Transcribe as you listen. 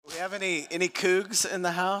have any Cougs in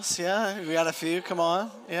the house? Yeah, we got a few. Come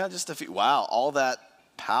on. Yeah, just a few. Wow, all that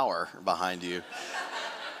power behind you.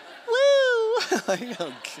 Woo!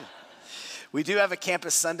 Okay. We do have a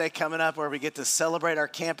campus Sunday coming up where we get to celebrate our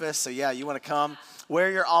campus. So yeah, you want to come. Wear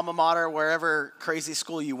your alma mater, wherever crazy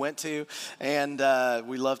school you went to, and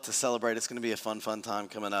we love to celebrate. It's going to be a fun time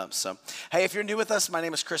coming up. So, hey, if you're new with us, my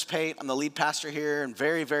name is Chris Pate. I'm the lead pastor here, and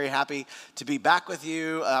very, very happy to be back with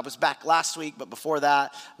you. I was back last week, but before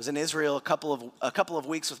that, I was in Israel a couple of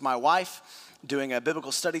weeks with my wife, doing a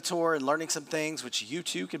biblical study tour and learning some things, which you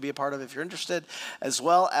too can be a part of if you're interested, as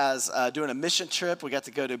well as doing a mission trip. We got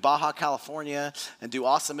to go to Baja, California, and do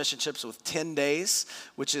awesome mission trips with 10 Days,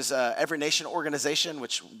 which is Every Nation organization,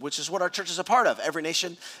 which is what our church is a part of. Every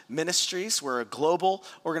Nation Ministries. We're a global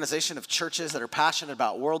organization of churches that are passionate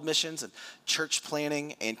about world missions and church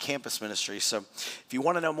planning and campus ministry. So if you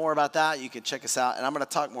want to know more about that, you can check us out, and I'm going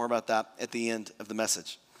to talk more about that at the end of the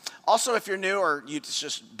message. Also, if you're new or it's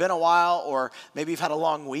just been a while, or maybe you've had a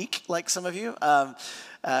long week like some of you,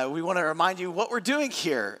 we want to remind you what we're doing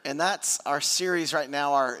here. And that's our series right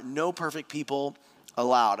now, our No Perfect People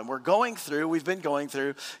Allowed. And we've been going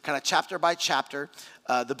through kind of chapter by chapter,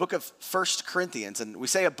 the book of 1 Corinthians. And we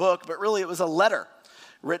say a book, but really it was a letter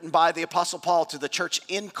written by the Apostle Paul to the church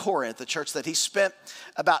in Corinth, the church that he spent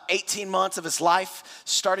about 18 months of his life,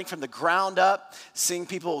 starting from the ground up, seeing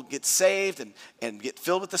people get saved and get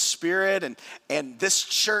filled with the Spirit. And this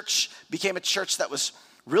church became a church that was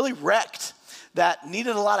really wrecked, that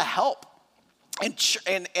needed a lot of help.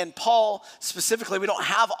 And Paul specifically, we don't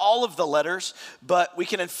have all of the letters, but we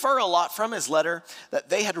can infer a lot from his letter that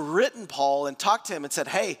they had written Paul and talked to him and said,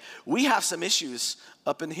 hey, we have some issues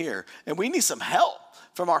up in here, and we need some help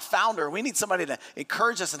from our founder. We need somebody to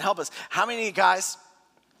encourage us and help us. How many of you guys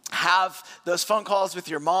have those phone calls with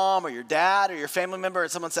your mom or your dad or your family member,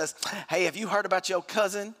 and someone says, hey, have you heard about your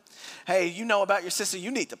cousin? Hey, you know about your sister,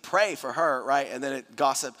 you need to pray for her, right? And then it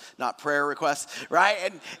gossip, not prayer requests, right?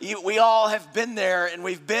 And we all have been there, and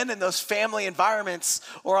we've been in those family environments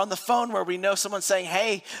or on the phone where we know someone saying,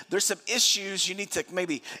 hey, there's some issues, you need to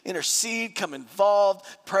maybe intercede, come involved,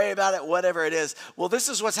 pray about it, whatever it is. Well, this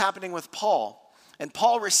is what's happening with Paul. And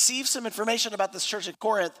Paul received some information about this church at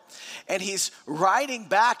Corinth, and he's writing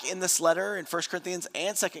back in this letter in 1 Corinthians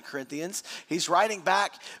and 2 Corinthians. He's writing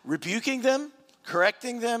back, rebuking them,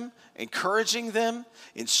 correcting them, encouraging them,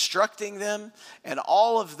 instructing them, and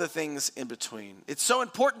all of the things in between. It's so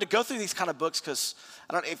important to go through these kind of books because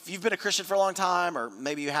I don't know if you've been a Christian for a long time or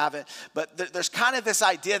maybe you haven't, but there's kind of this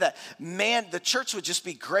idea that, man, the church would just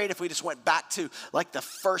be great if we just went back to like the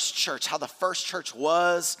first church, how the first church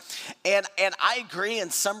was. And I agree in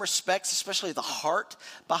some respects, especially the heart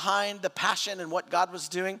behind the passion and what God was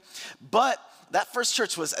doing. But that first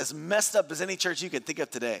church was as messed up as any church you could think of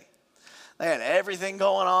today. They had everything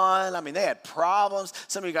going on. I mean, they had problems.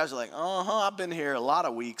 Some of you guys are like, I've been here a lot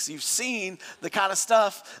of weeks. You've seen the kind of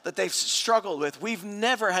stuff that they've struggled with. We've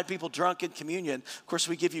never had people drunk in communion. Of course,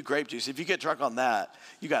 we give you grape juice. If you get drunk on that,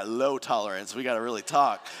 you got low tolerance. We got to really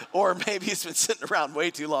talk. Or maybe it's been sitting around way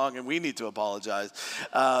too long and we need to apologize.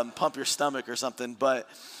 Pump your stomach or something. But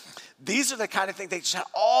these are the kind of things, they just have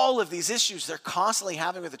all of these issues they're constantly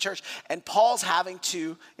having with the church. And Paul's having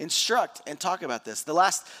to instruct and talk about this. The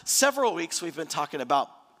last several weeks we've been talking about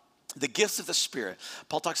the gifts of the Spirit.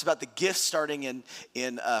 Paul talks about the gifts starting in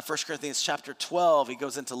 1 Corinthians chapter 12. He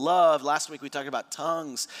goes into love. Last week we talked about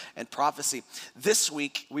tongues and prophecy. This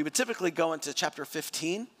week we would typically go into chapter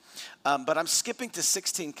 15. But I'm skipping to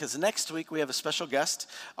 16 because next week we have a special guest,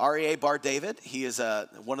 Aryeh Bar David. He is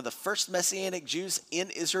one of the first Messianic Jews in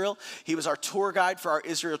Israel. He was our tour guide for our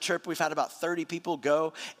Israel trip. We've had about 30 people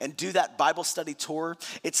go and do that Bible study tour.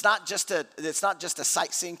 It's not just a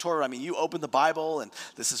sightseeing tour. I mean, you open the Bible and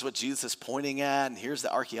this is what Jesus is pointing at, and here's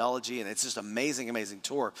the archaeology, and it's just amazing, amazing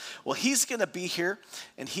tour. Well, he's going to be here,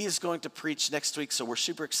 and he is going to preach next week, so we're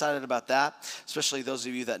super excited about that, especially those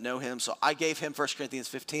of you that know him. So I gave him 1 Corinthians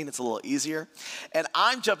 15. It's a little easier. And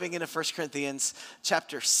I'm jumping into 1 Corinthians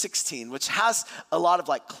chapter 16, which has a lot of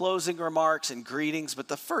like closing remarks and greetings. But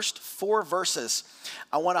the first 4 verses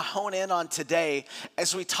I want to hone in on today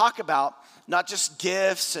as we talk about not just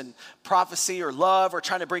gifts and prophecy or love or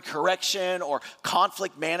trying to bring correction or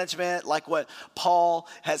conflict management like what Paul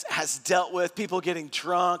has dealt with, people getting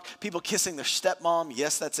drunk, people kissing their stepmom.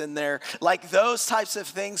 Yes, that's in there. Like those types of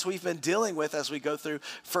things we've been dealing with as we go through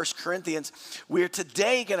 1 Corinthians. We're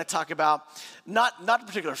today going to talk about not a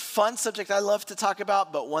particular fun subject I love to talk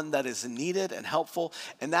about, but one that is needed and helpful,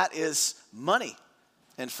 and that is money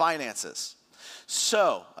and finances.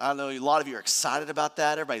 So, I know a lot of you are excited about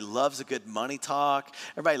that. Everybody loves a good money talk.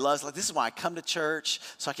 Everybody loves, like, this is why I come to church,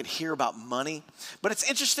 so I can hear about money. But it's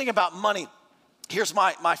interesting about money. Here's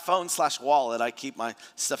my phone/wallet. I keep my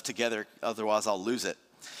stuff together, otherwise I'll lose it.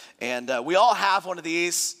 And we all have one of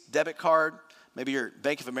these, debit card. Maybe your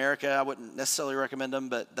Bank of America. I wouldn't necessarily recommend them,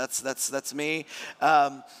 but that's me.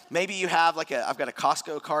 Maybe you have I've got a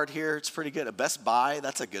Costco card here. It's pretty good. A Best Buy,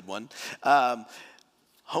 that's a good one.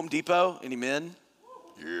 Home Depot, any men?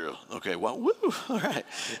 Yeah. Okay, well, woo. All right.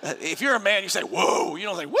 If you're a man, you say, whoa. You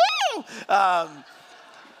don't say, woo.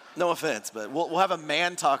 No offense, but we'll have a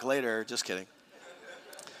man talk later. Just kidding.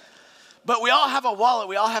 But we all have a wallet.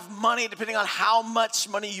 We all have money, depending on how much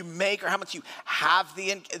money you make or how much you have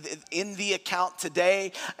in the account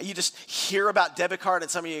today. You just hear about debit card,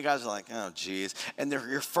 and some of you guys are like, oh, geez. And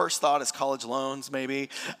your first thought is college loans,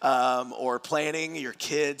 maybe, or planning your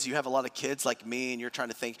kids. You have a lot of kids like me, and you're trying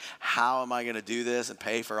to think, how am I going to do this and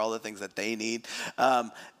pay for all the things that they need?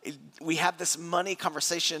 We have this money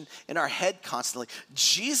conversation in our head constantly.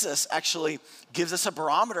 Jesus actually gives us a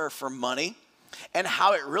barometer for money and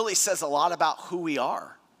how it really says a lot about who we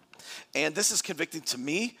are. And this is convicting to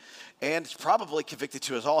me, and it's probably convicting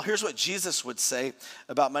to us all. Here's what Jesus would say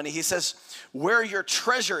about money. He says, where your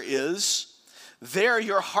treasure is, there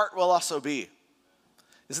your heart will also be.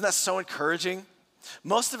 Isn't that so encouraging?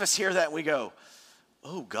 Most of us hear that and we go,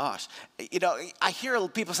 oh gosh. You know, I hear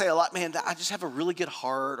people say a lot, man, I just have a really good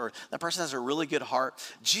heart, or that person has a really good heart.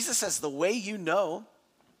 Jesus says the way you know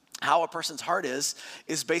how a person's heart is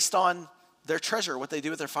based on their treasure, what they do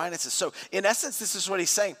with their finances. So in essence, this is what he's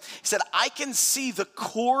saying. He said, I can see the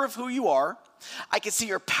core of who you are. I can see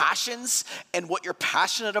your passions and what you're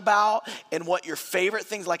passionate about and what your favorite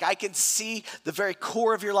things, like I can see the very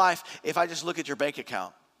core of your life if I just look at your bank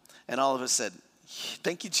account. And all of us said,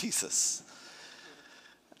 thank you, Jesus.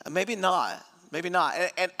 Maybe not. Maybe not.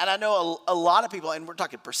 And I know a lot of people, and we're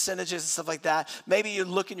talking percentages and stuff like that. Maybe you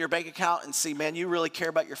look in your bank account and see, man, you really care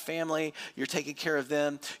about your family. You're taking care of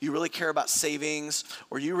them. You really care about savings,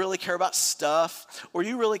 or you really care about stuff, or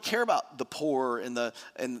you really care about the poor and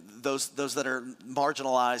those that are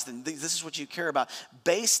marginalized. And this is what you care about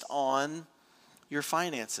based on your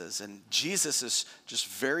finances. And Jesus is just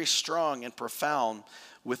very strong and profound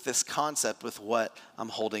with this concept, with what I'm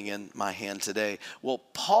holding in my hand today. Well,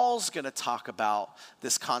 Paul's going to talk about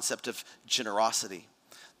this concept of generosity,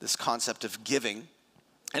 this concept of giving.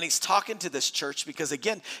 And he's talking to this church because,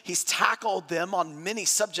 again, he's tackled them on many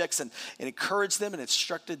subjects and encouraged them and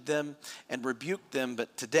instructed them and rebuked them.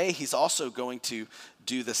 But today he's also going to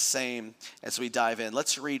do the same as we dive in.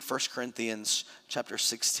 Let's read 1 Corinthians chapter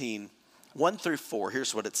 16, 1 through 4.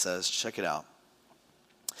 Here's what it says. Check it out.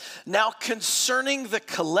 Now, concerning the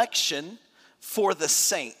collection for the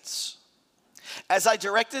saints, as I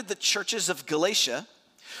directed the churches of Galatia,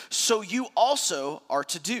 so you also are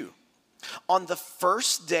to do. On the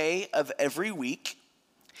first day of every week,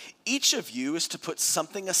 each of you is to put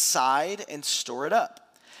something aside and store it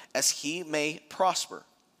up, as he may prosper,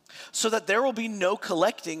 so that there will be no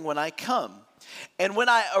collecting when I come. And when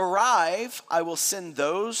I arrive, I will send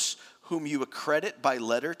those whom you accredit by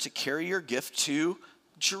letter to carry your gift to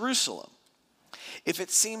Jerusalem. If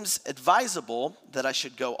it seems advisable that I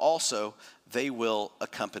should go also, they will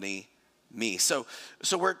accompany me. So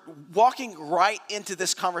we're walking right into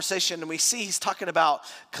this conversation, and we see he's talking about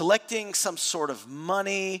collecting some sort of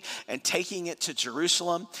money and taking it to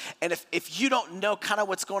Jerusalem. And if you don't know kind of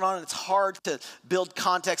what's going on, it's hard to build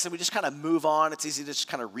context, and we just kind of move on. It's easy to just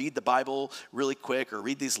kind of read the Bible really quick or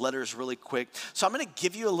read these letters really quick. So I'm going to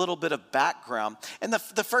give you a little bit of background. And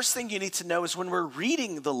the first thing you need to know is when we're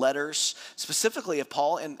reading the letters, specifically of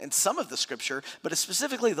Paul and some of the scripture, but it's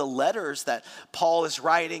specifically the letters that Paul is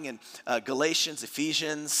writing in Galatians,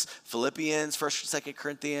 Ephesians, Philippians, 1st and 2nd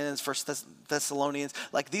Corinthians, 1st Thessalonians.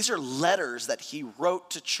 Like, these are letters that he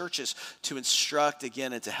wrote to churches to instruct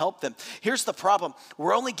again and to help them. Here's the problem.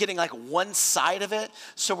 We're only getting like one side of it,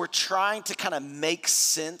 so we're trying to kind of make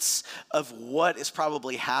sense of what is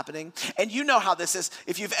probably happening. And you know how this is.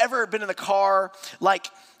 If you've ever been in a car, like,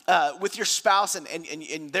 with your spouse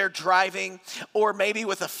and they're driving, or maybe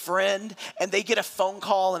with a friend and they get a phone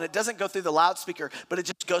call and it doesn't go through the loudspeaker, but it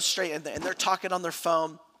just goes straight and they're talking on their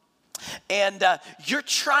phone. And you're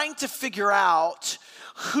trying to figure out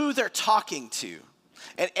who they're talking to.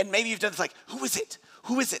 And maybe you've done this, like, who is it?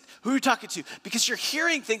 Who is it? Who are you talking to? Because you're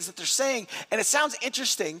hearing things that they're saying, and it sounds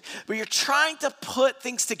interesting, but you're trying to put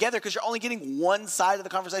things together because you're only getting one side of the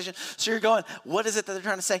conversation. So you're going, what is it that they're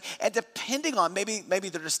trying to say? And depending on, maybe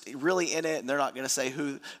they're just really in it, and they're not going to say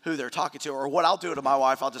who they're talking to. Or what I'll do to my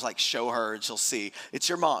wife, I'll just like show her, and she'll see. It's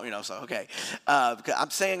your mom, so okay. I'm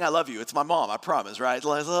saying I love you. It's my mom, I promise, right?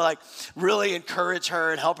 Like really encourage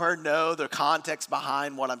her and help her know the context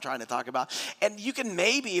behind what I'm trying to talk about. And you can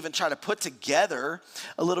maybe even try to put together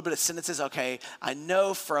a little bit of sentences. Okay, I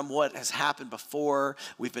know from what has happened before,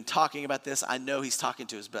 we've been talking about this. I know he's talking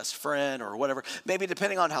to his best friend or whatever. Maybe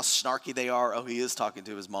depending on how snarky they are, he is talking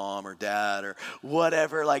to his mom or dad or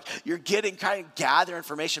whatever. Like you're trying to gather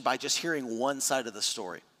information by just hearing one side of the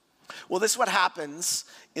story. Well, this is what happens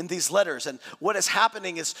in these letters. And what is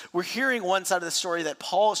happening is we're hearing one side of the story that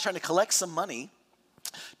Paul is trying to collect some money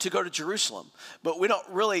to go to Jerusalem. But we don't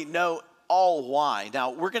really know all why.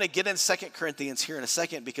 Now, we're going to get in 2 Corinthians here in a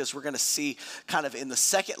second because we're going to see kind of in the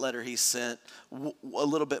second letter he sent a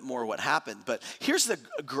little bit more what happened. But here's the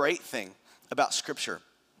great thing about Scripture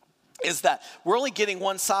is that we're only getting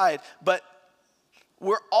one side, but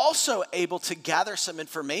we're also able to gather some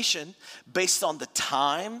information based on the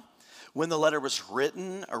time when the letter was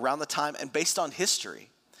written, around the time, and based on history.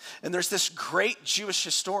 And there's this great Jewish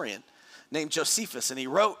historian named Josephus, and he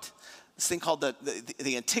wrote this thing called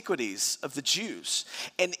the Antiquities of the Jews.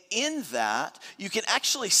 And in that, you can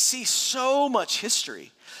actually see so much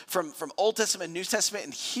history from Old Testament and New Testament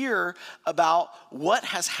and hear about what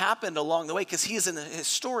has happened along the way because he is a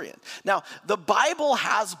historian. Now, the Bible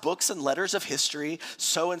has books and letters of history.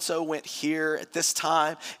 So-and-so went here at this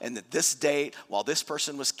time and at this date while this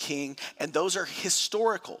person was king. And those are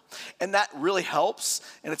historical. And that really helps,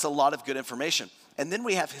 and it's a lot of good information. And then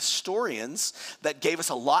we have historians that gave us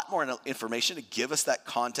a lot more information to give us that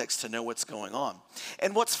context to know what's going on.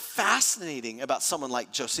 And what's fascinating about someone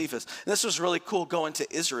like Josephus, and this was really cool going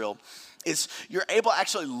to Israel, is you're able to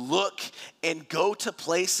actually look and go to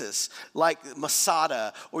places like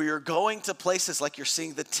Masada, or you're going to places like you're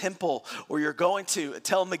seeing the temple, or you're going to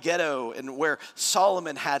Tel Megiddo, and where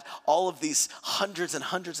Solomon had all of these hundreds and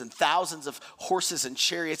hundreds and thousands of horses and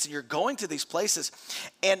chariots, and you're going to these places,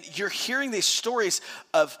 and you're hearing these stories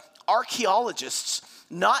of archaeologists,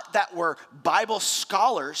 not that were Bible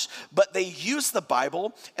scholars, but they use the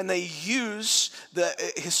Bible and they use the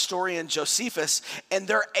historian Josephus, and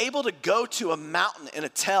they're able to go to a mountain in a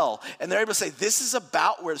tell, and they're able to say, this is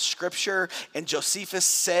about where the Scripture and Josephus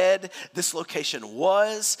said this location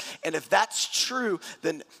was. And if that's true,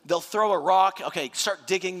 then they'll throw a rock. Okay, start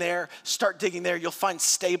digging there. You'll find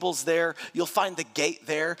stables there. You'll find the gate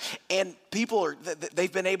there. And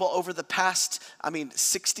they've been able over the past,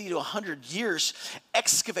 60 to 100 years,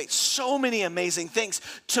 excavate so many amazing things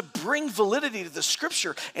to bring validity to the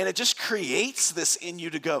Scripture. And it just creates this in you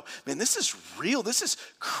to go, man, this is real. This is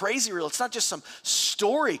crazy real. It's not just some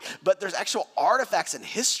story, but there's actual artifacts in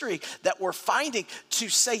history that we're finding to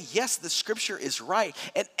say, yes, the Scripture is right.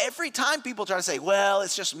 And every time people try to say, well,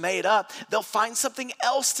 it's just made up, they'll find something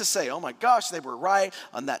else to say. Oh my gosh, they were right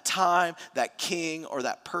on that time, that king or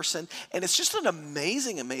that person. And it's just an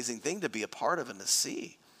amazing, amazing thing to be a part of and to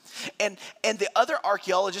see. And the other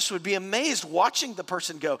archaeologists would be amazed watching the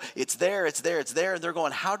person go, it's there. And they're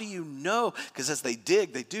going, how do you know? Because as they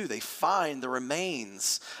dig, they find the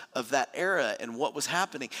remains of that era and what was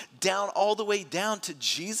happening all the way down to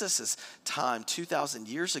Jesus's time 2,000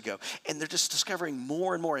 years ago. And they're just discovering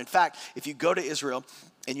more and more. In fact, if you go to Israel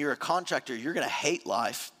and you're a contractor, you're going to hate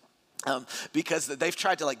life. Because they've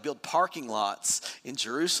tried to build parking lots in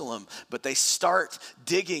Jerusalem, but they start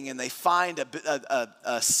digging and they find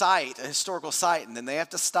a site, a historical site, and then they have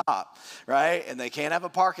to stop, right? And they can't have a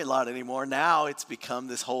parking lot anymore. Now it's become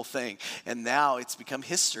this whole thing, and now it's become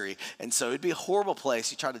history. And so it'd be a horrible place.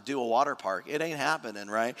 You try to do a water park, it ain't happening,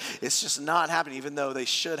 right? It's just not happening, even though they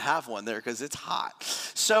should have one there because it's hot.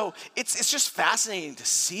 So it's just fascinating to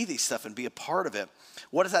see these stuff and be a part of it.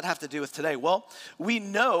 What does that have to do with today? Well, we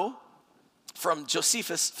know from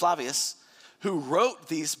Josephus Flavius, who wrote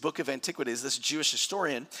these Book of Antiquities, this Jewish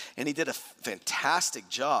historian, and he did a fantastic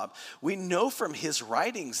job. We know from his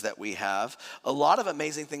writings that we have a lot of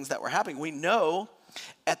amazing things that were happening. We know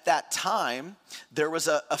at that time there was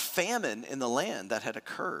a famine in the land that had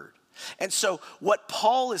occurred. And so what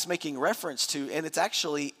Paul is making reference to, and it's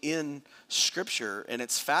actually in Scripture, and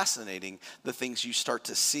it's fascinating, the things you start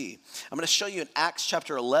to see. I'm going to show you in Acts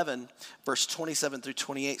chapter 11, verse 27 through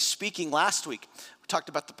 28. Speaking last week, we talked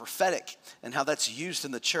about the prophetic and how that's used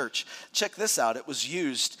in the church. Check this out. It was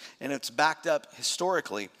used, and it's backed up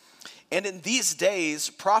historically. And in these days,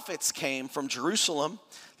 prophets came from Jerusalem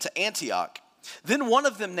to Antioch. Then one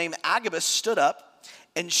of them named Agabus stood up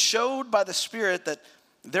and showed by the Spirit that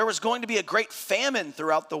there was going to be a great famine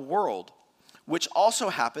throughout the world, which also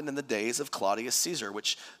happened in the days of Claudius Caesar,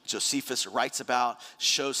 which Josephus writes about,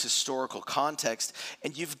 shows historical context.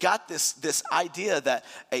 And you've got this idea that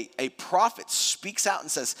a prophet speaks out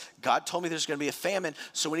and says, God told me there's going to be a famine,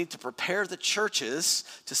 so we need to prepare the churches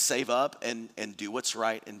to save up and do what's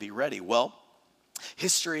right and be ready. Well,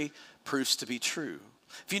 history proves to be true.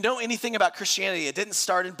 If you know anything about Christianity, it didn't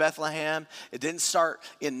start in Bethlehem. It didn't start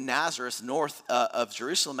in Nazareth, north of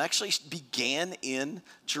Jerusalem. It actually began in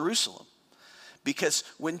Jerusalem. Because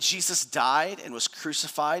when Jesus died and was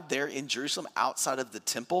crucified there in Jerusalem outside of the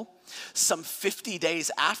temple, some 50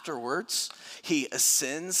 days afterwards, he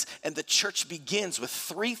ascends and the church begins with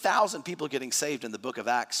 3,000 people getting saved in the book of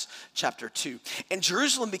Acts chapter 2. And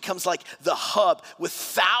Jerusalem becomes like the hub with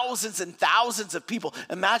thousands and thousands of people.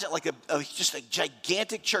 Imagine like just a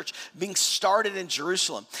gigantic church being started in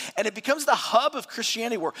Jerusalem. And it becomes the hub of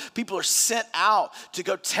Christianity where people are sent out to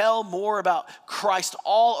go tell more about Christ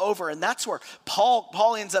all over. And that's where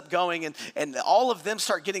Paul ends up going and all of them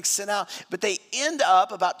start getting sent out. But they end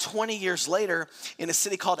up about 20 years later in a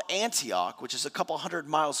city called Antioch, which is a couple hundred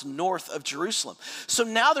miles north of Jerusalem. So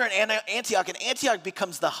now they're in Antioch, and Antioch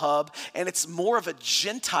becomes the hub, and it's more of a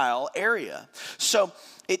Gentile area. So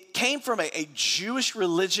it came from a Jewish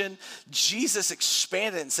religion. Jesus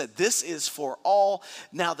expanded and said, this is for all.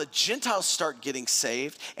 Now the Gentiles start getting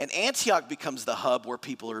saved, and Antioch becomes the hub where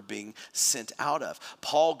people are being sent out of.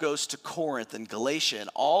 Paul goes to Corinth and Galatia, and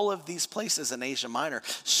all of these places in Asia Minor,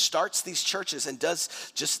 starts these churches and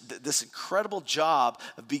does just this incredible job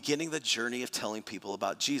of beginning the journey of telling people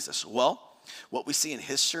about Jesus. Well, what we see in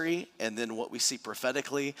history and then what we see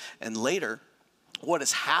prophetically and later, what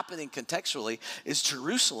is happening contextually is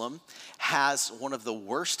Jerusalem has one of the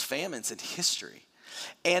worst famines in history.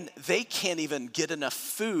 And they can't even get enough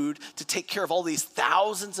food to take care of all these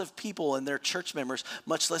thousands of people and their church members,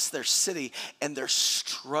 much less their city, and they're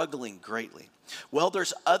struggling greatly. Well,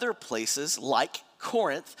 there's other places like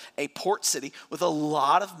Corinth, a port city with a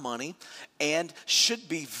lot of money and should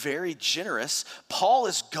be very generous. Paul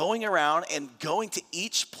is going around and going to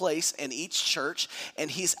each place and each church, and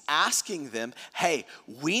he's asking them, hey,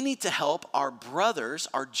 we need to help our brothers,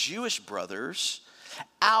 our Jewish brothers,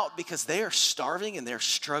 out because they are starving and they're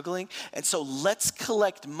struggling. And so let's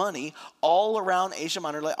collect money all around Asia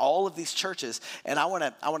Minor, all of these churches. And I want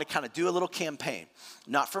to kind of do a little campaign,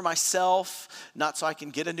 not for myself, not so I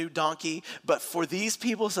can get a new donkey, but for these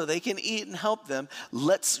people so they can eat and help them.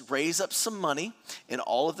 Let's raise up some money in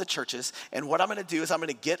all of the churches. And what I'm going to do is I'm going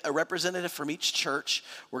to get a representative from each church.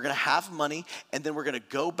 We're going to have money, and then we're going to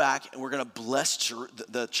go back and we're going to bless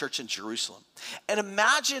the church in Jerusalem. And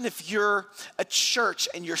imagine if you're a church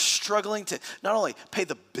and you're struggling to not only pay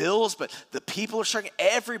the bills, but the people are struggling.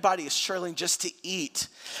 Everybody is struggling just to eat.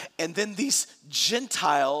 And then these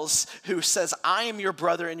Gentiles who says, I am your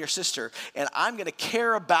brother and your sister, and I'm going to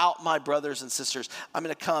care about my brothers and sisters. I'm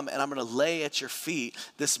going to come and I'm going to lay at your feet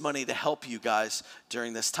this money to help you guys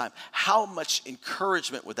during this time. How much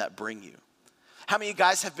encouragement would that bring you? How many of you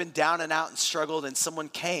guys have been down and out and struggled and someone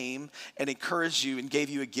came and encouraged you and gave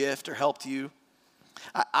you a gift or helped you?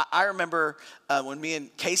 I remember when me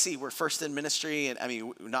and Casey were first in ministry, and I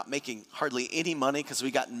mean, we're not making hardly any money because we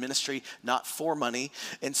got in ministry not for money.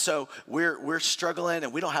 And so we're struggling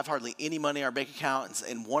and we don't have hardly any money in our bank account.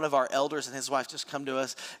 And one of our elders and his wife just come to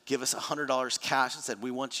us, give us $100 cash and said, we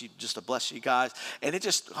want you just to bless you guys. And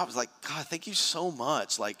I was like, God, thank you so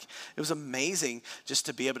much. Like, it was amazing just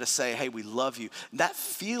to be able to say, hey, we love you. And that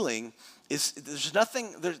feeling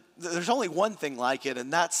there's only one thing like it,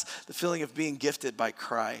 and that's the feeling of being gifted by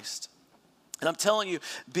Christ. And I'm telling you,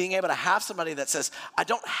 being able to have somebody that says, I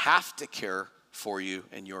don't have to care for you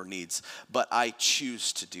and your needs, but I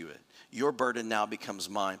choose to do it. Your burden now becomes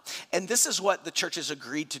mine. And this is what the churches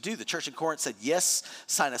agreed to do. The church in Corinth said, yes,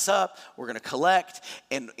 sign us up. We're going to collect.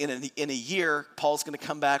 And in a year, Paul's going to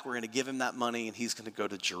come back. We're going to give him that money, and he's going to go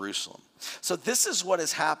to Jerusalem. So this is what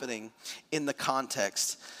is happening in the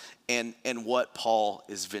context and what Paul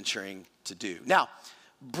is venturing to do. Now,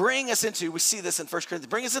 we see this in 1 Corinthians,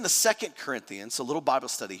 bring us into 2 Corinthians, a little Bible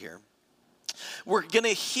study here. We're going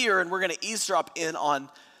to hear and we're going to eavesdrop in on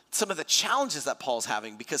some of the challenges that Paul's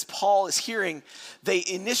having, because Paul is hearing, they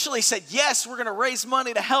initially said, yes, we're going to raise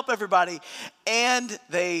money to help everybody, and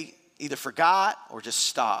they either forgot or just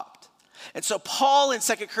stopped. And so Paul in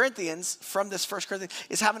 2 Corinthians, from this 1 Corinthians,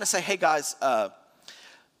 is having to say, hey guys,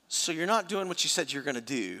 so you're not doing what you said you're going to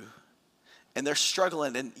do. and they're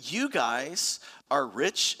struggling, and you guys are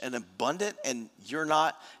rich and abundant, and you're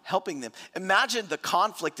not helping them. Imagine the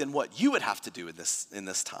conflict in what you would have to do in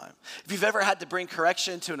this time. If you've ever had to bring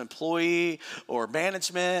correction to an employee or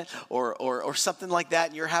management or something like that,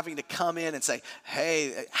 and you're having to come in and say,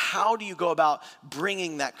 hey, how do you go about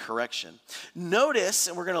bringing that correction? Notice,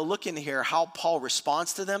 and we're going to look in here, how Paul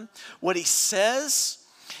responds to them, what he says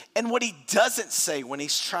and what he doesn't say when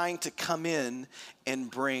he's trying to come in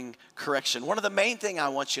and bring correction. One of the main things I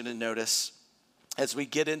want you to notice as we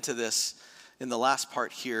get into this in the last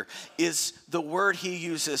part here is the word he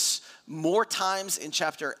uses more times in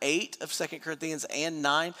chapter 8 of 2 Corinthians and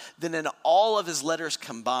 9 than in all of his letters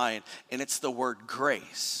combined, and it's the word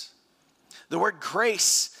grace. The word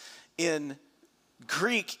grace in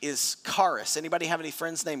Greek is charis. Anybody have any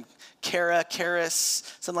friends named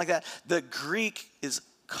Charis, something like that? The Greek is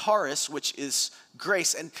charis, which is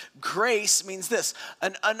grace. And grace means this,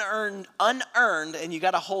 an unearned, and you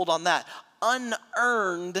got to hold on that,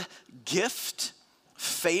 unearned gift,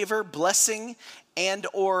 favor, blessing, and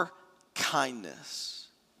or kindness.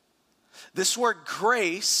 This word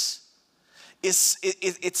grace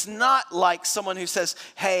it's not like someone who says,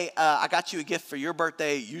 hey, I got you a gift for your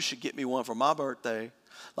birthday, you should get me one for my birthday.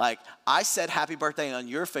 Like, I said happy birthday on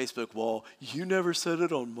your Facebook wall, you never said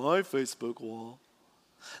it on my Facebook wall.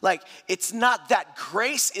 Like, it's not that.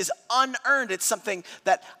 Grace is unearned. It's something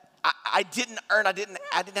that I didn't earn. I didn't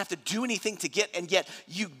have to do anything to get, and yet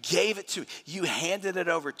you gave it to me. You handed it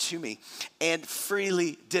over to me and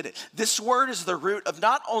freely did it. This word is the root of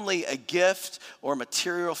not only a gift or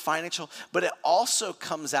material, financial, but it also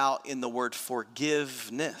comes out in the word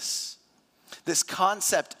forgiveness. This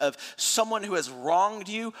concept of someone who has wronged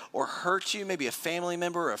you or hurt you, maybe a family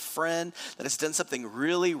member or a friend that has done something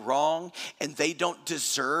really wrong and they don't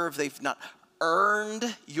deserve, they've not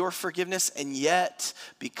earned your forgiveness, and yet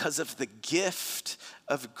because of the gift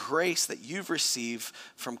of grace that you've received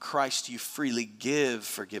from Christ, you freely give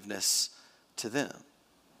forgiveness to them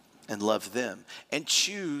and love them and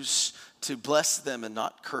choose to bless them and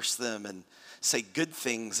not curse them and say good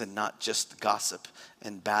things and not just gossip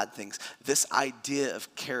and bad things. This idea of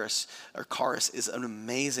charis is an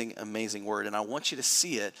amazing, amazing word, and I want you to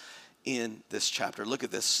see it in this chapter. Look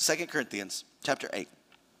at this, 2 Corinthians chapter 8,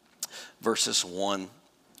 verses 1.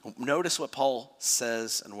 Notice what Paul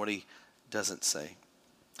says and what he doesn't say.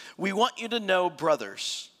 We want you to know,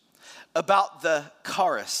 brothers, about the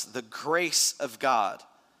charis, the grace of God,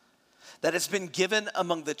 that has been given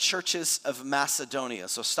among the churches of Macedonia.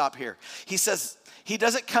 So stop here. He says, he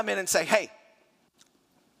doesn't come in and say, hey,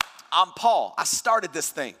 I'm Paul. I started this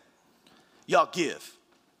thing. Y'all give,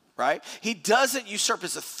 right? He doesn't usurp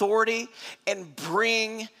his authority and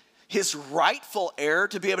bring his rightful heir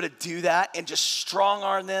to be able to do that and just strong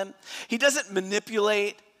arm them. He doesn't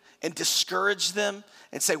manipulate and discourage them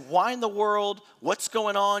and say, why in the world? What's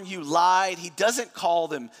going on? You lied. He doesn't call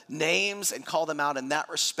them names and call them out in that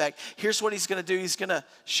respect. Here's what he's going to do. He's going to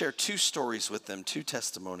share two stories with them, two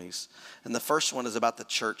testimonies. And the first one is about the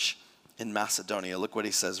church in Macedonia. Look what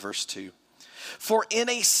he says, verse 2. For in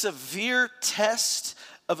a severe test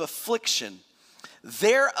of affliction,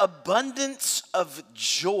 their abundance of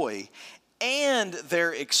joy and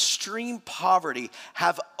their extreme poverty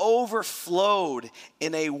have overflowed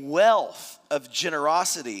in a wealth of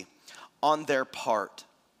generosity on their part.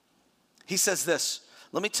 He says this,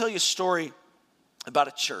 let me tell you a story about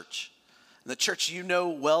a church. And the church you know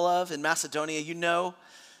well of in Macedonia, you know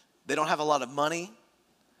they don't have a lot of money.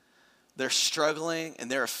 They're struggling and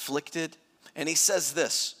they're afflicted. And he says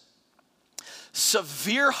this,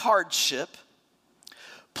 severe hardship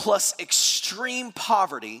plus extreme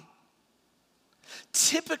poverty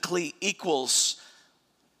typically equals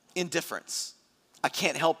indifference. I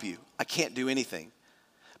can't help you. I can't do anything.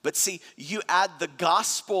 But see, you add the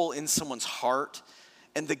gospel in someone's heart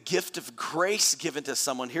and the gift of grace given to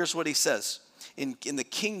someone. Here's what he says. In the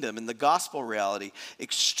kingdom, in the gospel reality,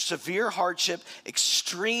 severe hardship,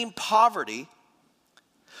 extreme poverty,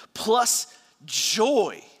 plus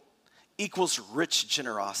joy equals rich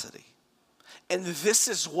generosity. And this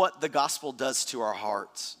is what the gospel does to our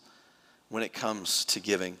hearts when it comes to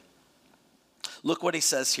giving. Look what he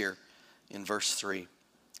says here in verse 3.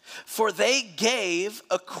 For they gave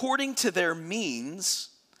according to their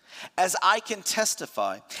means, as I can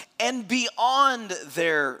testify, and beyond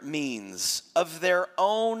their means of their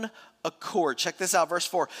own accord. Check this out, verse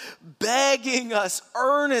 4. Begging us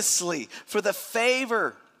earnestly for the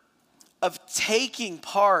favor of taking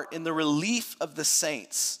part in the relief of the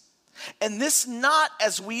saints. And this not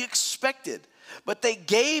as we expected, but they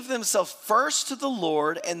gave themselves first to the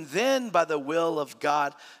Lord and then by the will of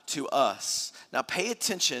God to us. Now pay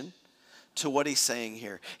attention to what he's saying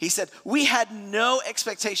here. He said, we had no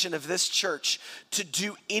expectation of this church to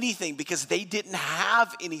do anything because they didn't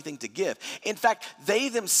have anything to give. In fact, they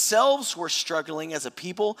themselves were struggling as a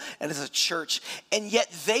people and as a church, and yet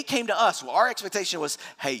they came to us. Well, our expectation was,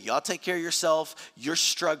 hey, y'all take care of yourself. You're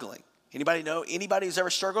struggling. Anybody know anybody who's ever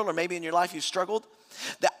struggled, or maybe in your life you've struggled?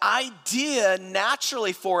 The idea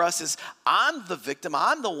naturally for us is, I'm the victim,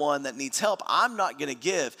 I'm the one that needs help, I'm not gonna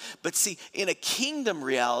give. But see, in a kingdom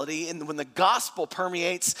reality, and when the gospel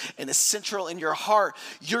permeates and is central in your heart,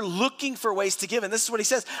 you're looking for ways to give. And this is what he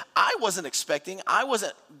says, I wasn't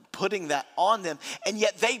putting that on them, and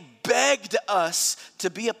yet they begged us to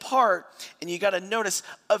be a part, and you gotta notice,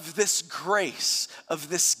 of this grace, of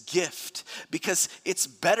this gift, because it's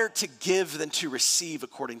better to give than to receive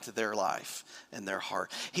according to their life and their heart.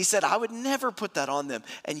 He said, I would never put that on them,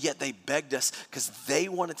 and yet they begged us because they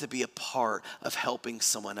wanted to be a part of helping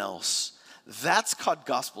someone else. That's called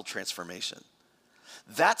gospel transformation.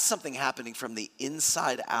 That's something happening from the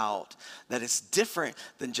inside out that is different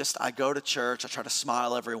than just, I go to church, I try to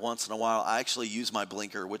smile every once in a while, I actually use my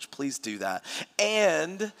blinker, which please do that.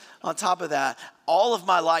 And on top of that, all of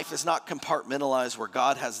my life is not compartmentalized where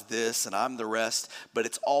God has this and I'm the rest, but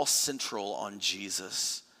it's all central on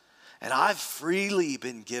Jesus. And I've freely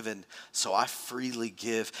been given, so I freely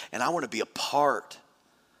give. And I want to be a part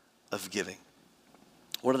of giving.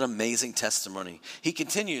 What an amazing testimony. He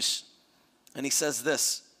continues, and he says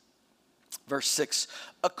this, verse 6,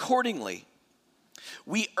 accordingly,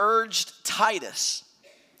 we urged Titus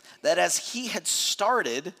that as he had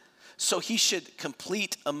started, so he should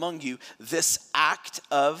complete among you this act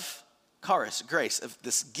of charis, grace, of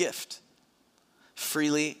this gift,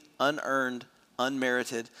 freely, unearned,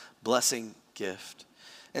 unmerited, blessing gift.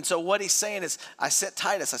 And so what he's saying is, I sent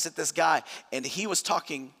this guy, and he was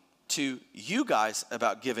talking to you guys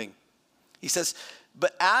about giving. He says,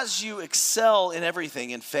 but as you excel in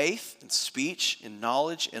everything, in faith, in speech, in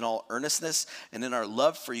knowledge, in all earnestness, and in our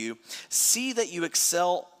love for you, see that you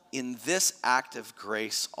excel in this act of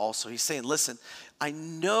grace also. He's saying, listen, I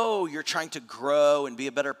know you're trying to grow and be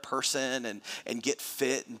a better person and get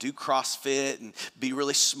fit and do CrossFit and be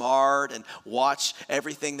really smart and watch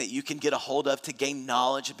everything that you can get a hold of to gain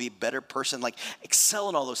knowledge and be a better person. Like, excel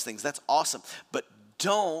in all those things. That's awesome. But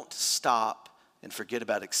don't stop and forget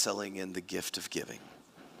about excelling in the gift of giving.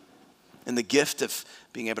 And the gift of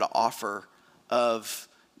being able to offer of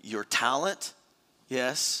your talent,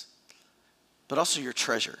 yes, but also your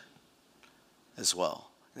treasure as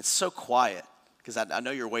well. And it's so quiet because I know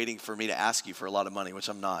you're waiting for me to ask you for a lot of money, which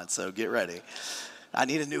I'm not, so get ready. I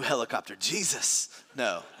need a new helicopter. Jesus.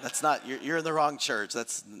 No, that's not, you're in the wrong church.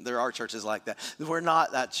 There are churches like that. We're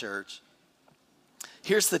not that church.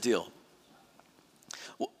 Here's the deal.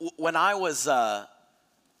 When I was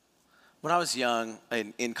young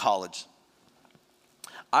in college,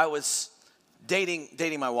 I was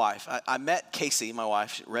dating my wife. I met Casey, my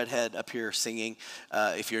wife, redhead up here singing,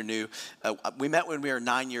 if you're new. We met when we were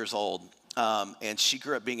 9 years old. And she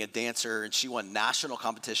grew up being a dancer, and she won national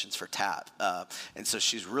competitions for tap. And so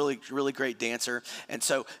she's really, really great dancer. And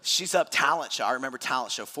so she's up talent show. I remember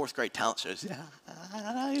talent show, fourth grade talent shows.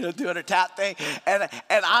 Yeah, doing her tap thing. And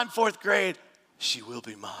I'm fourth grade. She will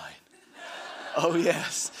be mine. Oh,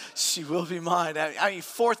 yes, she will be mine. I mean,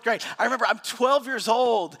 fourth grade. I remember I'm 12 years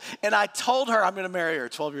old, and I told her I'm going to marry her,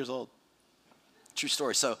 12 years old. True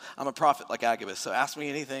story. So I'm a prophet like Agabus. So ask me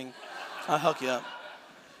anything. I'll hook you up.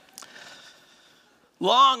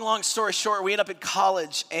 Long story short, we end up in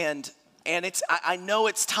college, and I know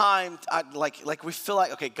it's time. Like we feel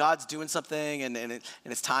like, okay, God's doing something, and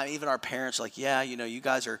it's time. Even our parents are like, yeah, you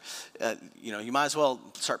guys are, you might as well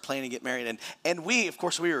start planning to get married. And we, of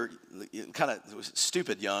course, we were kind of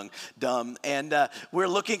stupid, young, dumb, and we're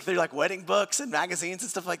looking through like wedding books and magazines and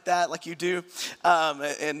stuff like that, like you do.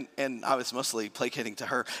 And I was mostly placating to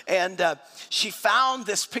her, and she found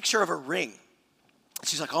this picture of a ring.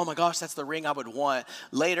 She's like, oh my gosh, that's the ring I would want.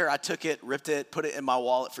 Later, I took it, ripped it, put it in my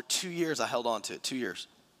wallet. For 2 years, I held on to it, 2 years.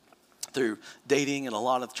 Through dating and a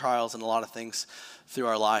lot of trials and a lot of things through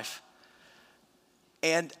our life.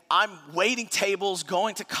 And I'm waiting tables,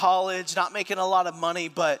 going to college, not making a lot of money,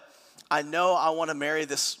 but I know I want to marry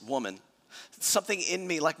this woman. Something in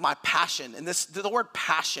me, like my passion, and the word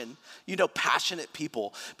passion, passionate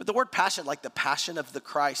people, but the word passion, like the passion of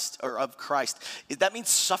Christ, that means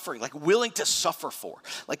suffering, like willing to suffer for.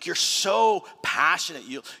 Like you're so passionate,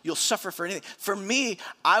 you'll suffer for anything. For me,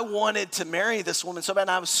 I wanted to marry this woman so bad,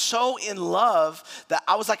 and I was so in love that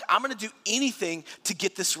I was like, I'm going to do anything to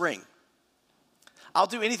get this ring. I'll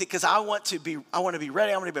do anything because I want to be ready. I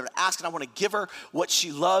want to be able to ask, and I want to give her what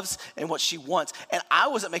she loves and what she wants. And I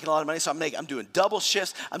wasn't making a lot of money, so I'm doing double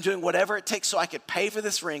shifts. I'm doing whatever it takes so I could pay for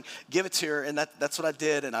this ring, give it to her, and that's what I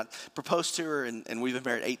did. And I proposed to her, and we've been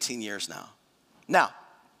married 18 years now. Now,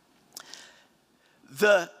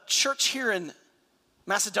 the church here in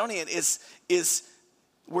Macedonia is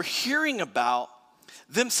we're hearing about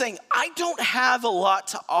them saying, I don't have a lot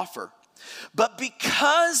to offer. But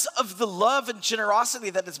because of the love and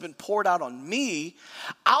generosity that has been poured out on me,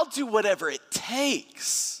 I'll do whatever it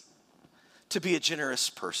takes to be a generous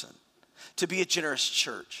person, to be a generous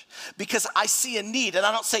church. Because I see a need, and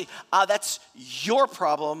I don't say, that's your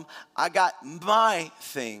problem, I got my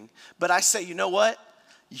thing. But I say, you know what?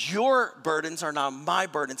 Your burdens are now my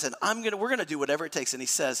burdens, and we're gonna do whatever it takes. And he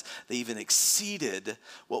says they even exceeded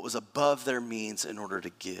what was above their means in order to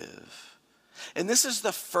give. And this is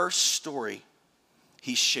the first story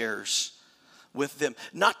he shares with them.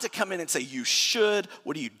 Not to come in and say, you should,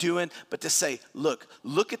 what are you doing? But to say, look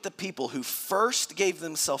at the people who first gave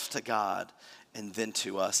themselves to God and then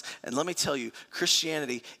to us. And let me tell you,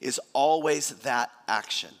 Christianity is always that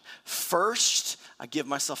action. First, I give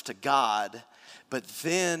myself to God, but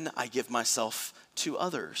then I give myself to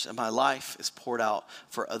others. And my life is poured out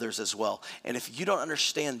for others as well. And if you don't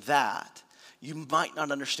understand that, you might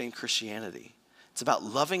not understand Christianity. It's about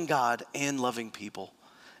loving God and loving people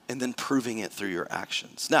and then proving it through your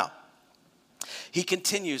actions. Now, he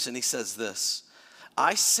continues and he says this,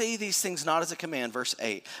 I say these things not as a command, verse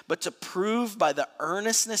 8, but to prove by the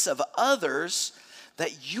earnestness of others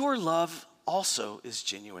that your love also is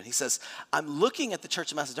genuine. He says, I'm looking at the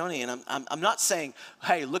church of Macedonia and I'm not saying,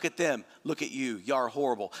 hey, look at them, look at you, y'all are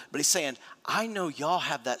horrible. But he's saying, I know y'all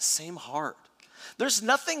have that same heart. There's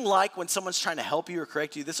nothing like when someone's trying to help you or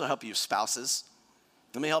correct you. This will help you spouses.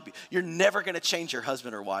 Let me help you. You're never going to change your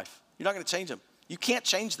husband or wife. You're not going to change them. You can't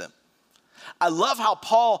change them. I love how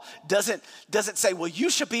Paul doesn't say, well, you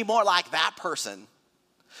should be more like that person.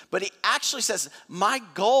 But he actually says, my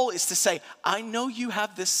goal is to say, I know you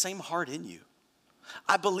have this same heart in you.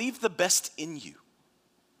 I believe the best in you.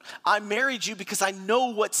 I married you because I know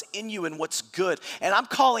what's in you and what's good. And I'm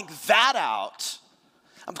calling that out.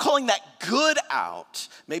 I'm calling that good out,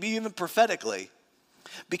 maybe even prophetically,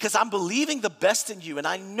 because I'm believing the best in you, and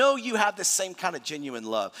I know you have the same kind of genuine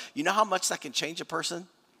love. You know how much that can change a person?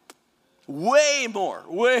 Way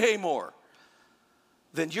more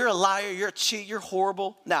than you're a liar, you're a cheat, you're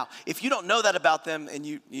horrible. Now, if you don't know that about them,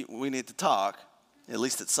 and we need to talk, at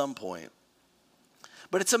least at some point.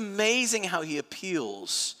 But it's amazing how he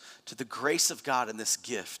appeals to the grace of God and this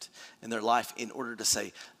gift in their life in order to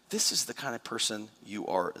say, this is the kind of person you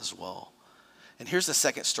are as well. And here's the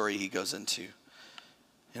second story he goes into.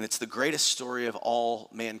 And it's the greatest story of all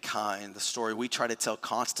mankind, the story we try to tell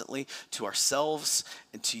constantly to ourselves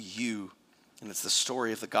and to you. And it's the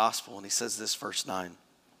story of the gospel. And he says this, verse 9.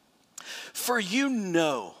 For you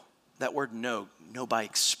know, that word know by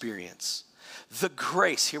experience. The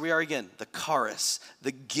grace, here we are again, the charis,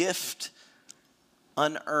 the gift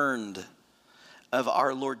unearned of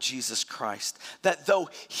our Lord Jesus Christ, that though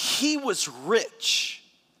he was rich,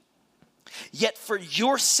 yet for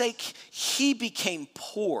your sake he became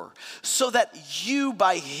poor, so that you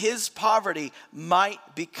by his poverty might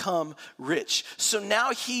become rich. So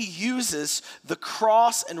now he uses the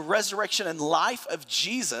cross and resurrection and life of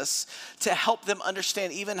Jesus to help them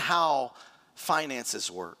understand even how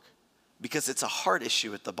finances work, because it's a heart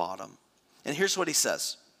issue at the bottom. And here's what he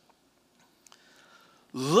says.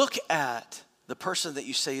 Look at the person that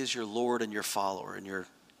you say is your Lord and your follower and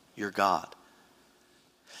your God.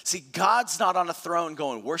 See, God's not on a throne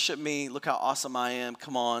going, worship me, look how awesome I am,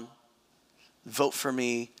 come on, vote for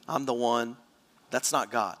me, I'm the one. That's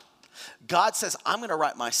not God. God says, I'm going to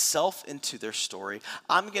write myself into their story.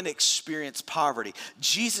 I'm going to experience poverty.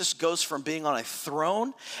 Jesus goes from being on a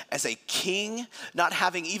throne as a king, not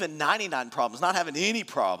having even 99 problems, not having any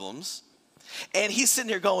problems. And he's sitting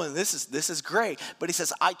here going, this is great. But he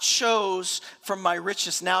says, I chose from my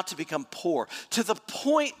riches now to become poor. To the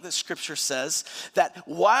point that scripture says that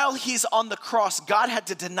while he's on the cross, God had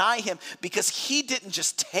to deny him because he didn't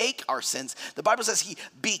just take our sins. The Bible says he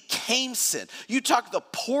became sin. You talk the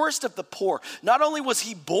poorest of the poor. Not only was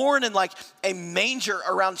he born in like a manger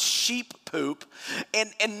around sheep poop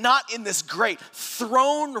and not in this great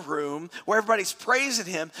throne room where everybody's praising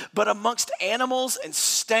him, but amongst animals and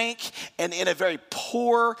stank and in a very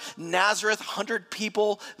poor Nazareth, 100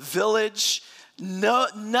 people village,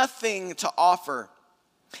 nothing to offer.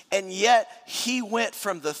 And yet he went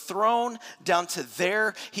from the throne down to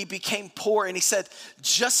there. He became poor, and he said,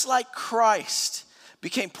 just like Christ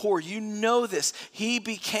became poor, you know this, he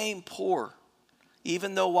became poor.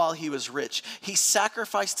 even though while he was rich, he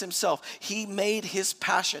sacrificed himself. He made his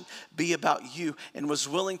passion be about you and was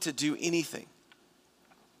willing to do anything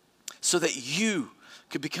so that you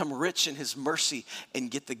could become rich in his mercy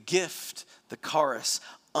and get the gift, the charis,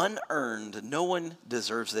 unearned. No one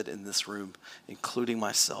deserves it in this room, including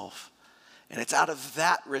myself. And it's out of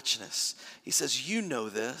that richness. He says, you know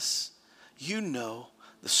this. You know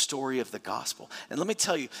the story of the gospel. And let me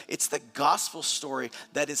tell you, it's the gospel story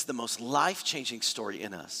that is the most life-changing story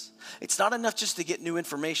in us. It's not enough just to get new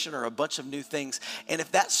information or a bunch of new things. And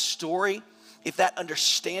if that story, if that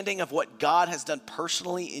understanding of what God has done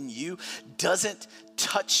personally in you doesn't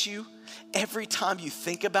touch you every time you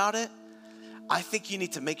think about it, I think you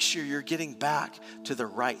need to make sure you're getting back to the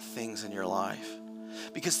right things in your life.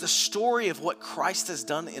 Because the story of what Christ has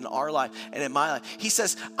done in our life and in my life, he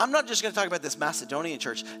says, I'm not just going to talk about this Macedonian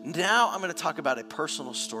church. Now I'm going to talk about a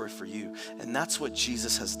personal story for you. And that's what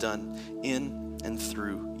Jesus has done in and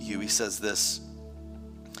through you. He says this,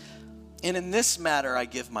 and in this matter I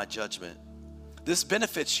give my judgment. This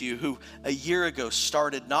benefits you who a year ago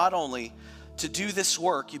started not only to do this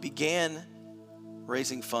work, you began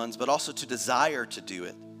raising funds, but also to desire to do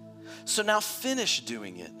it. So now finish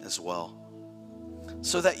doing it as well,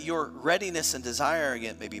 so that your readiness and desiring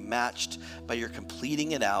it may be matched by your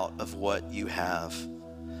completing it out of what you have.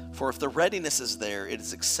 For if the readiness is there, it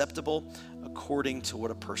is acceptable according to what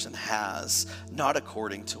a person has, not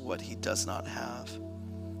according to what he does not have.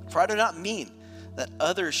 For I do not mean that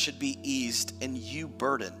others should be eased and you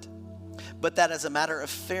burdened, but that as a matter of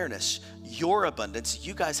fairness, your abundance,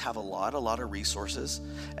 you guys have a lot of resources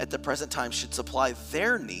at the present time, should supply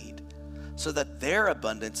their need, so that their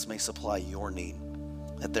abundance may supply your need,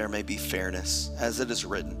 that there may be fairness. As it is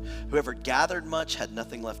written, whoever gathered much had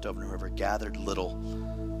nothing left over, and whoever gathered little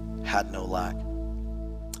had no lack.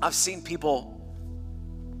 I've seen people,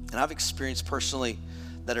 and I've experienced personally,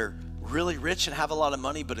 that are really rich and have a lot of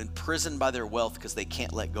money, but imprisoned by their wealth because they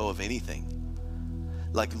can't let go of anything.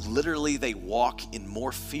 Like literally they walk in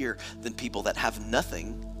more fear than people that have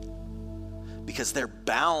nothing, because they're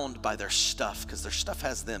bound by their stuff, because their stuff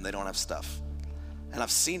has them, they don't have stuff. And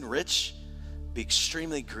I've seen rich be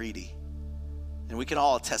extremely greedy, and we can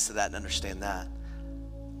all attest to that and understand that.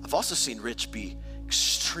 I've also seen rich be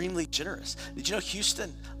extremely generous. Did you know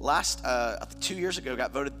Houston last 2 years ago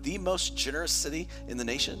got voted the most generous city in the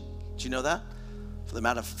nation? Did you know that? For the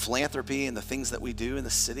amount of philanthropy and the things that we do in the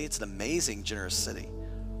city, it's an amazing, generous city.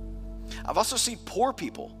 I've also seen poor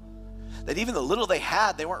people that even the little they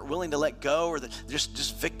had, they weren't willing to let go, or they're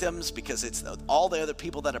just victims because it's all the other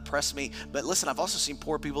people that oppress me. But listen, I've also seen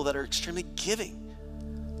poor people that are extremely giving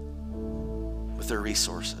with their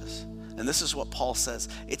resources. And this is what Paul says.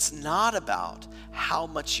 It's not about how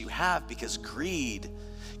much you have, because greed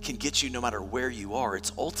can get you no matter where you are.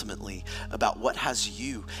 It's ultimately about what has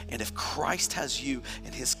you. And if Christ has you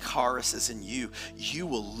and his charis is in you, you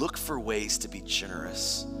will look for ways to be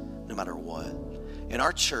generous no matter what. In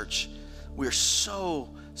our church, we're so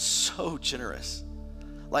generous.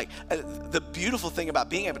 Like the beautiful thing about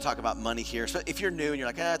being able to talk about money here, if you're new and you're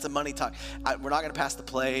like, it's a money talk, we're not going to pass the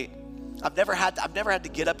plate. I've never had to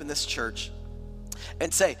get up in this church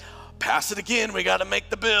and say, pass it again, we got to make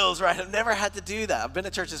the bills, right? I've never had to do that. I've been to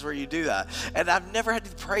churches where you do that. And I've never had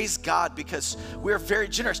to praise God, because we're very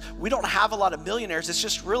generous. We don't have a lot of millionaires. It's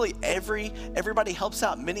just really everybody helps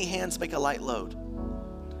out. Many hands make a light load.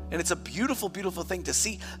 And it's a beautiful, beautiful thing to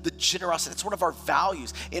see the generosity. It's one of our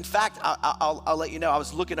values. In fact, I'll let you know, I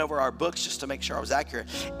was looking over our books just to make sure I was accurate.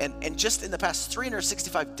 And just in the past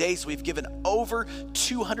 365 days, we've given over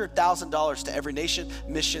 $200,000 to Every Nation,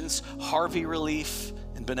 Missions, Harvey Relief,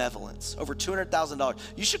 and Benevolence. Over $200,000.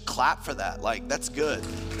 You should clap for that. Like, that's good.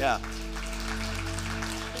 Yeah.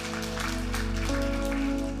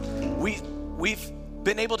 We've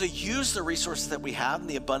been able to use the resources that we have and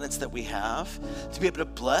the abundance that we have to be able to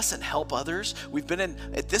bless and help others. We've been in,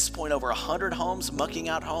 at this point, over 100 homes, mucking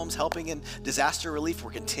out homes, helping in disaster relief. We're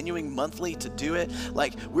continuing monthly to do it.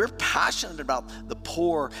 Like, we're passionate about the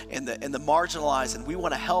poor and the marginalized, and we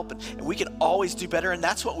want to help, and we can always do better, and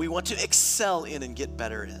that's what we want to excel in and get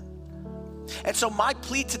better in. And so my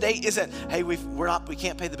plea today isn't, hey, we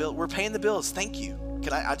can't pay the bill. We're paying the bills. Thank you.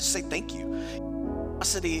 Can I just say thank you?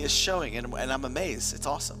 Generosity is showing, and I'm amazed. It's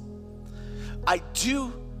awesome. I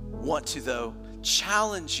do want to, though,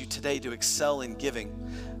 challenge you today to excel in giving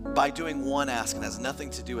by doing one ask, and it has nothing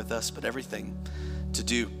to do with us, but everything to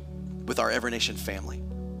do with our Every Nation family.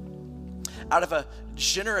 Out of a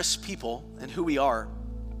generous people and who we are,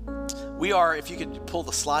 if you could pull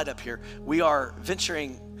the slide up here, we are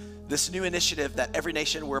venturing this new initiative that Every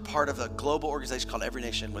Nation, we're a part of a global organization called Every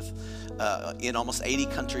Nation in almost 80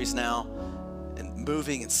 countries now, and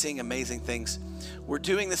moving and seeing amazing things. We're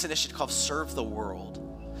doing this initiative called Serve the World.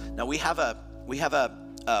 Now we have a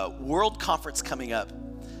world conference coming up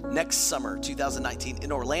next summer, 2019,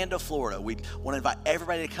 in Orlando, Florida. We want to invite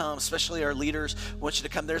everybody to come, especially our leaders. We want you to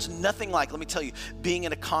come. There's nothing like, let me tell you, being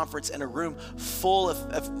in a conference in a room full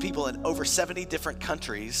of people in over 70 different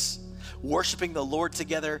countries, worshiping the Lord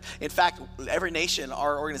together. In fact, every nation,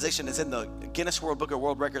 our organization is in the Guinness World Book of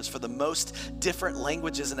World Records for the most different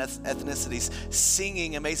languages and ethnicities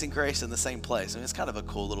singing Amazing Grace in the same place. I mean, it's kind of a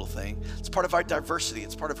cool little thing. It's part of our diversity.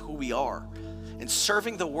 It's part of who we are. And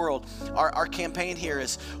serving the world, our campaign here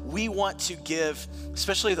is we want to give,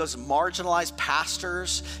 especially those marginalized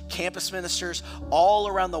pastors, campus ministers all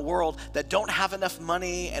around the world that don't have enough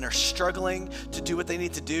money and are struggling to do what they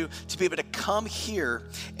need to do, to be able to come here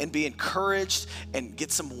and be encouraged and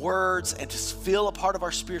get some words and just feel a part of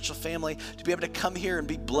our spiritual family, to be able to come here and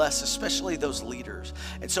be blessed, especially those leaders.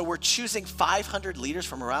 And so we're choosing 500 leaders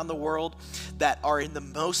from around the world that are in the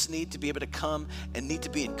most need to be able to come and need to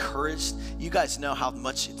be encouraged. You guys know how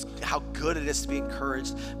good it is to be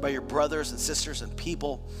encouraged by your brothers and sisters and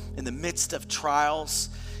people in the midst of trials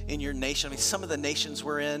in your nation. I mean, some of the nations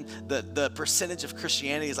we're in, the percentage of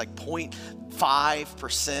Christianity is like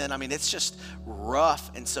 0.5%. I mean, it's just rough.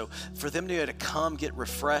 And so for them to be able to come, get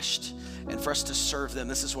refreshed, and for us to serve them,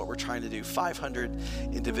 this is what we're trying to do. 500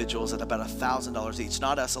 individuals at about $1,000 each.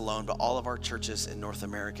 Not us alone, but all of our churches in North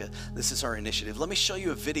America. This is our initiative. Let me show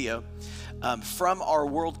you a video from our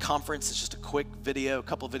World Conference. It's just a quick video, a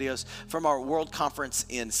couple of videos from our World Conference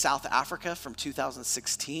in South Africa from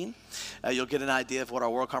 2016. You'll get an idea of what our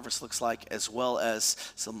World Conference looks like, as well as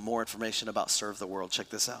some more information about Serve the World. Check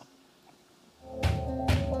this out.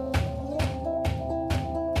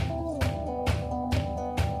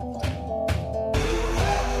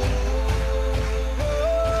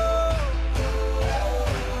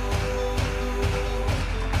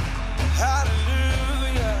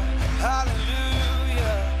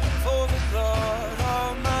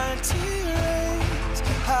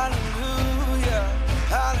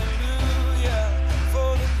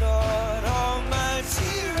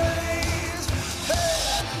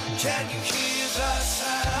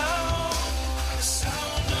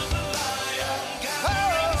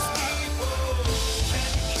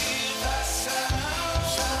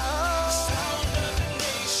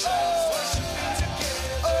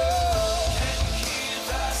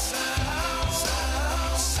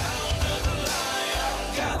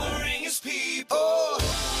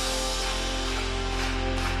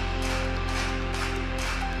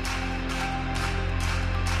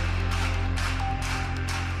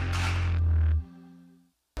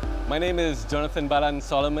 My name is Jonathan Balan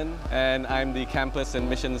Solomon, and I'm the campus and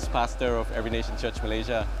missions pastor of Every Nation Church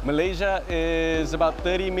Malaysia. Malaysia is about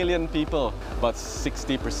 30 million people. About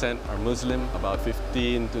 60% are Muslim, about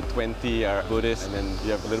 15 to 20 are Buddhist, and then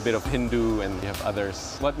you have a little bit of Hindu and you have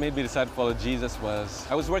others. What made me decide to follow Jesus was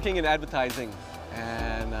I was working in advertising,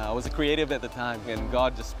 and I was a creative at the time, and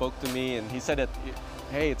God just spoke to me and He said that,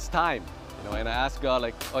 hey, it's time. And I asked God,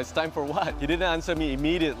 like, oh, it's time for what? He didn't answer me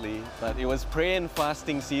immediately, but it was prayer and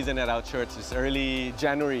fasting season at our church. It's early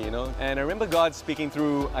January, And I remember God speaking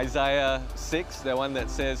through Isaiah 6, the one that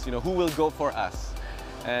says, who will go for us?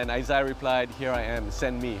 And Isaiah replied, here I am,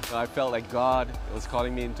 send me. I felt like God was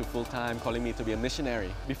calling me into full-time, calling me to be a missionary.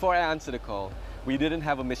 Before I answered the call, we didn't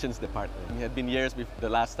have a missions department. It had been years before the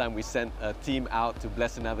last time we sent a team out to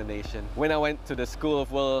bless another nation. When I went to the School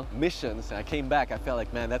of World Missions and I came back, I felt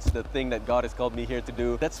like, man, that's the thing that God has called me here to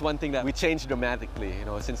do. That's one thing that we changed dramatically.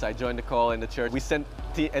 Since I joined the call in the church, we sent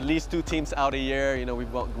at least 2 teams out a year.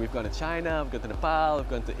 We've gone to China, we've gone to Nepal, we've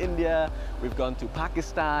gone to India, we've gone to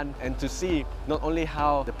Pakistan, and to see not only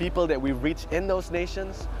how the people that we reach in those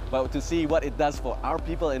nations, but to see what it does for our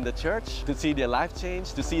people in the church, to see their life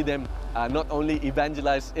change, to see them not only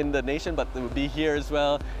evangelize in the nation, but to be here as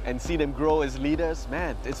well and see them grow as leaders.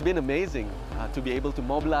 Man, it's been amazing to be able to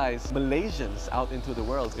mobilize Malaysians out into the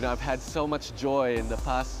world. I've had so much joy in the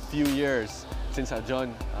past few years since I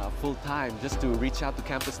joined full-time, just to reach out to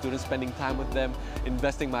campus students, spending time with them,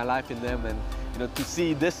 investing my life in them, and to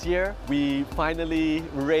see this year we finally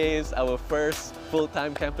raised our first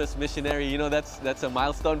full-time campus missionary. That's a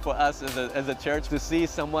milestone for us as a church, to see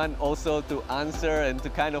someone also to answer and to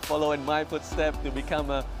kind of follow in my footsteps to become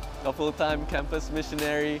a full-time campus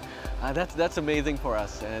missionary. That's amazing for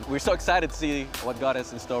us, and we're so excited to see what God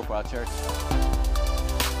has in store for our church.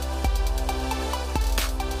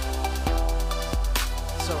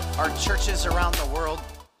 So our churches around the world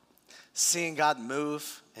seeing God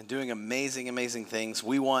move and doing amazing, amazing things.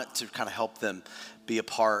 We want to kind of help them be a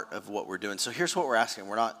part of what we're doing. So here's what we're asking.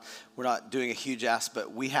 We're not doing a huge ask,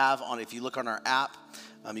 but we have if you look on our app,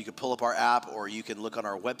 you can pull up our app, or you can look on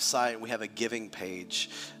our website. We have a giving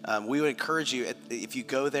page. We would encourage you, if you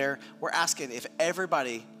go there, we're asking if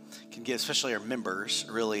everybody can give, especially our members,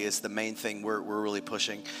 really is the main thing we're really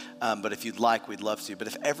pushing. But if you'd like, we'd love to. But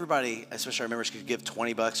if everybody, especially our members, could give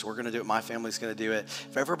 $20, we're going to do it. My family's going to do it.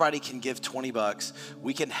 If everybody can give $20,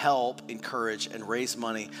 we can help, encourage, and raise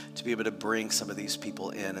money to be able to bring some of these people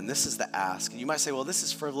in. And this is the ask. And you might say, well, this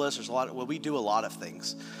is frivolous. There's we do a lot of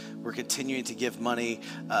things. We're continuing to give money,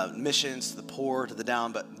 missions to the poor, to the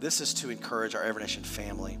down. But this is to encourage our Every Nation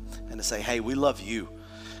family and to say, hey, we love you.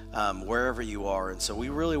 Wherever you are. And so we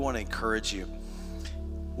really want to encourage you.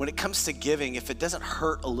 When it comes to giving, if it doesn't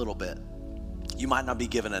hurt a little bit, you might not be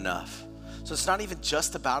given enough. So it's not even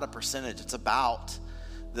just about a percentage. It's about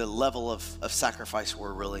the level of sacrifice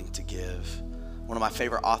we're willing to give. One of my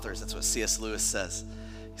favorite authors, that's what C.S. Lewis says.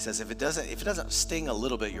 He says, if it doesn't sting a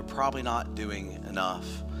little bit, you're probably not doing enough.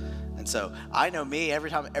 And so I know me, every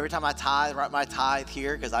time I tithe, write my tithe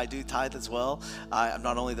here, because I do tithe as well. I'm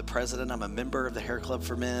not only the president, I'm a member of the Hair Club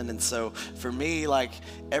for Men. And so for me, like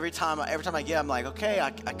every time I give, I'm like, okay, I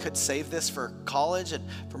could save this for college and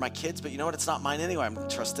for my kids, but you know what? It's not mine anyway. I'm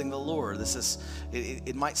trusting the Lord.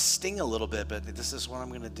 It might sting a little bit, but this is what I'm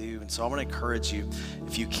going to do. And so I want to encourage you,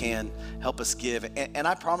 if you can, help us give. And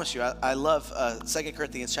I promise you, I love 2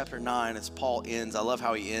 Corinthians chapter 9 as Paul ends. I love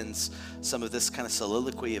how he ends some of this kind of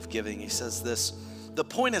soliloquy of giving. He says this, the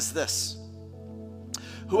point is this: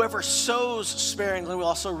 whoever sows sparingly will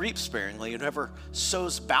also reap sparingly, and whoever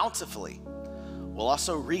sows bountifully will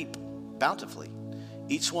also reap bountifully.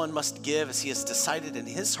 Each one must give as he has decided in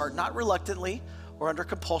his heart, not reluctantly or under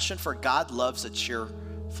compulsion, for God loves a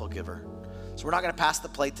cheerful giver. So we're not going to pass the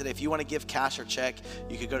plate today. If you want to give cash or check,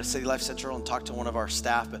 you could go to City Life Central and talk to one of our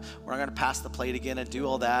staff, but we're not going to pass the plate again and do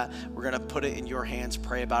all that. We're going to put it in your hands,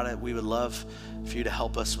 pray about it. We would love for you to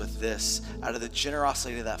help us with this. Out of the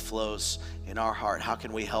generosity that flows in our heart, how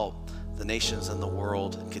can we help the nations and the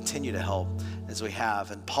world and continue to help as we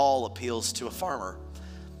have? And Paul appeals to a farmer.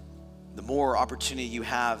 The more opportunity you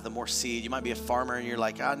have, the more seed. You might be a farmer and you're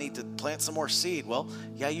like, I need to plant some more seed. Well,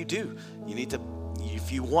 yeah, you do. You need to.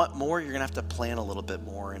 If you want more, you're going to have to plan a little bit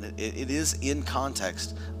more. And it is in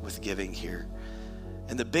context with giving here.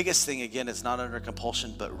 And the biggest thing, again, is not under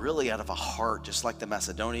compulsion, but really out of a heart, just like the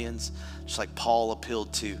Macedonians, just like Paul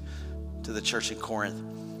appealed to the church in Corinth.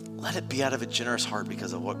 Let it be out of a generous heart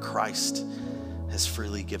because of what Christ has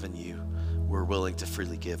freely given you. We're willing to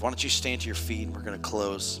freely give. Why don't you stand to your feet, and we're going to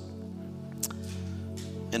close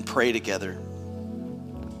and pray together.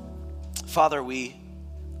 Father, we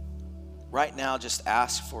right now just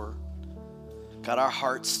ask for, God, our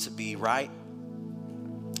hearts to be right,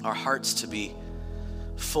 our hearts to be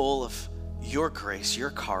full of your grace,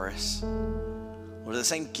 your charis. Lord, the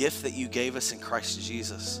same gift that you gave us in Christ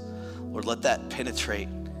Jesus. Lord, let that penetrate,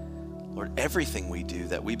 Lord, everything we do,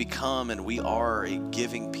 that we become and we are a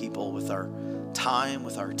giving people with our time,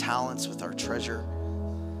 with our talents, with our treasure.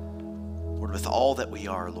 Lord, with all that we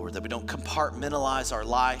are, Lord, that we don't compartmentalize our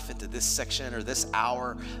life into this section or this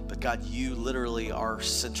hour, but God, you literally are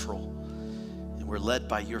central. And we're led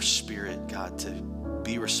by your Spirit, God, to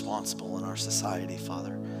be responsible in our society,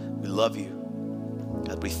 Father. We love you.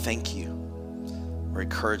 God, we thank you. We're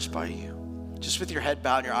encouraged by you. Just with your head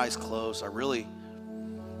bowed and your eyes closed, I really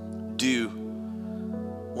do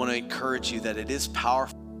want to encourage you that it is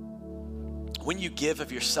powerful. When you give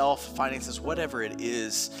of yourself, finances, whatever it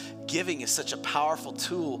is, giving is such a powerful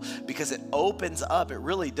tool because it opens up. It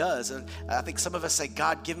really does. And I think some of us say,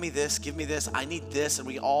 God, give me this, I need this. And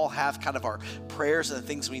we all have kind of our prayers and the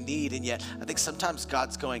things we need. And yet I think sometimes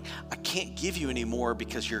God's going, I can't give you anymore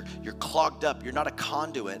because you're clogged up. You're not a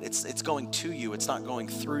conduit. It's going to you. It's not going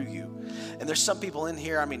through you. And there's some people in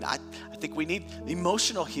here, I think we need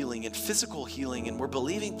emotional healing and physical healing, and we're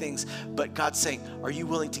believing things, but God's saying, are you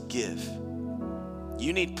willing to give?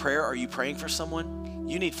 You need prayer. Are you praying for someone?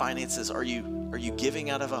 You need finances. Are you giving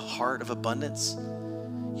out of a heart of abundance?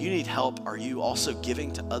 You need help. Are you also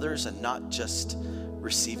giving to others and not just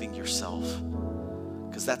receiving yourself?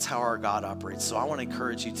 Because that's how our God operates. So I want to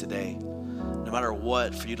encourage you today, no matter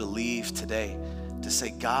what, for you to leave today to say,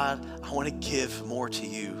 God, I want to give more to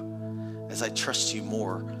you as I trust you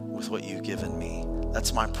more with what you've given me.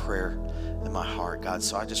 That's my prayer in my heart, God.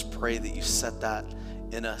 So I just pray that you set that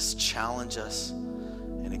in us, challenge us,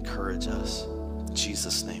 and encourage us. In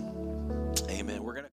Jesus' name, amen. We're going to